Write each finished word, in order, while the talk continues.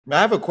I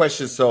have a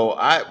question. So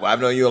I've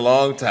known you a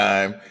long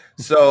time.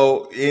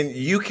 So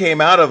you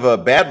came out of a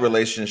bad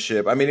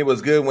relationship. I mean, it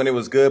was good when it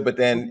was good, but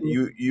then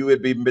Mhm. you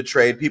had been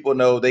betrayed. People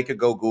know they could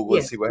go Google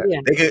and Yeah, see what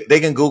yeah. they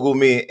can Google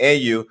me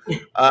and you,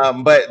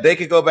 but they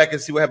could go back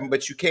and see what happened.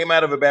 But you came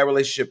out of a bad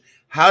relationship.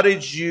 How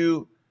did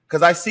you?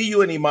 Because I see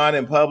you and Iman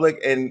in public,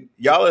 and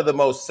y'all are the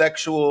most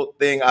sexual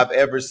thing I've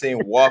ever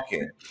seen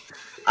walking.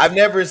 I've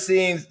never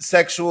seen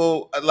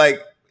sexual like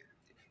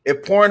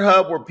if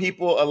Pornhub were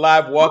people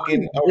alive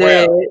walking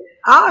around. Dead.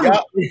 I'm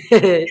Y'all,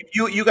 dead.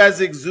 you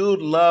guys exude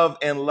love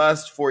and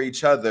lust for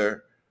each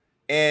other,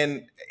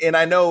 and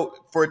I know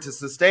for it to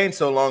sustain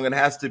so long, it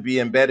has to be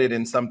embedded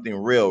in something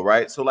real,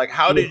 right? So, like,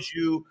 how Yeah. did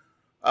you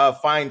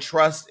find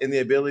trust in the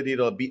ability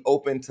to be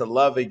open to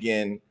love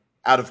again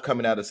out of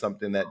coming out of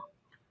something that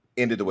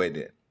ended the way it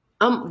did?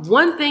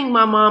 One thing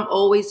my mom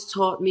always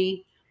taught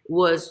me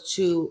was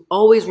to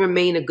always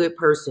remain a good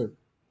person,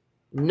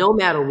 no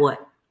matter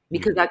what.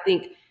 Because Mhm. I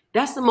think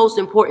that's the most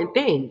important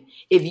thing.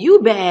 If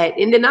you bad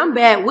and then I'm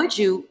bad with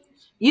you,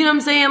 you know what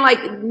I'm saying?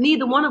 Like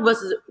neither one of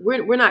us is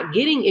we're not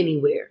getting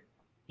anywhere.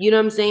 You know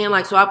what I'm saying?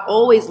 Like so I've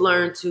always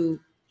learned to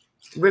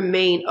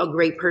remain a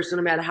great person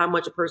no matter how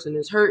much a person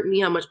has hurt me,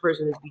 how much a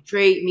person has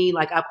betrayed me.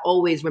 Like I've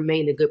always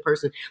remained a good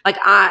person. Like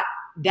I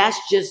that's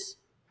just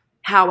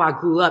how I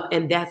grew up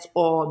and that's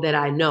all that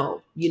I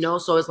know, you know?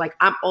 So it's like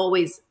I'm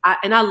always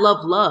and I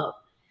love love.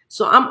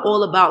 So I'm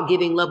all about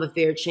giving love a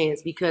fair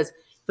chance because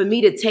for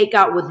me to take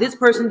out what this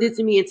person did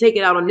to me and take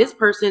it out on this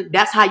person,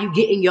 that's how you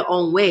get in your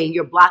own way and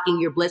you're blocking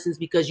your blessings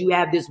because you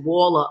have this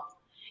wall up,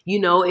 you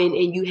know, and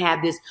you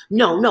have this,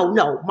 no, no,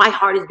 no, my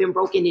heart has been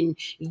broken and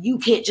you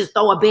can't just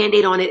throw a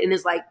band-aid on it. And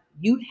it's like,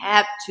 you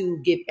have to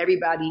give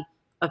everybody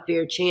a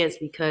fair chance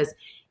because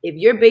if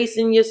you're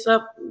basing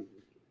yourself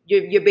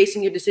you're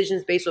basing your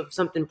decisions based off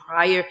something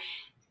prior,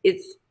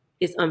 it's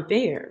it's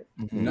unfair.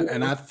 Mhm.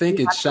 And You I think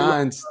it have to love,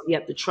 shines. you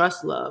have to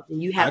trust love,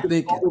 and you have I to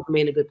think always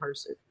remain a good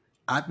person.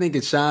 I think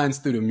it shines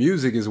through the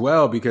music as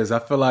well because I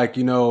feel like,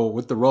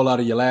 with the rollout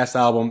of your last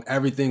album,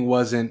 everything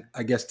wasn't,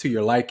 I guess, to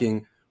your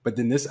liking. But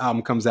then this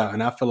album comes out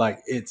and I feel like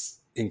it's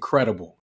incredible.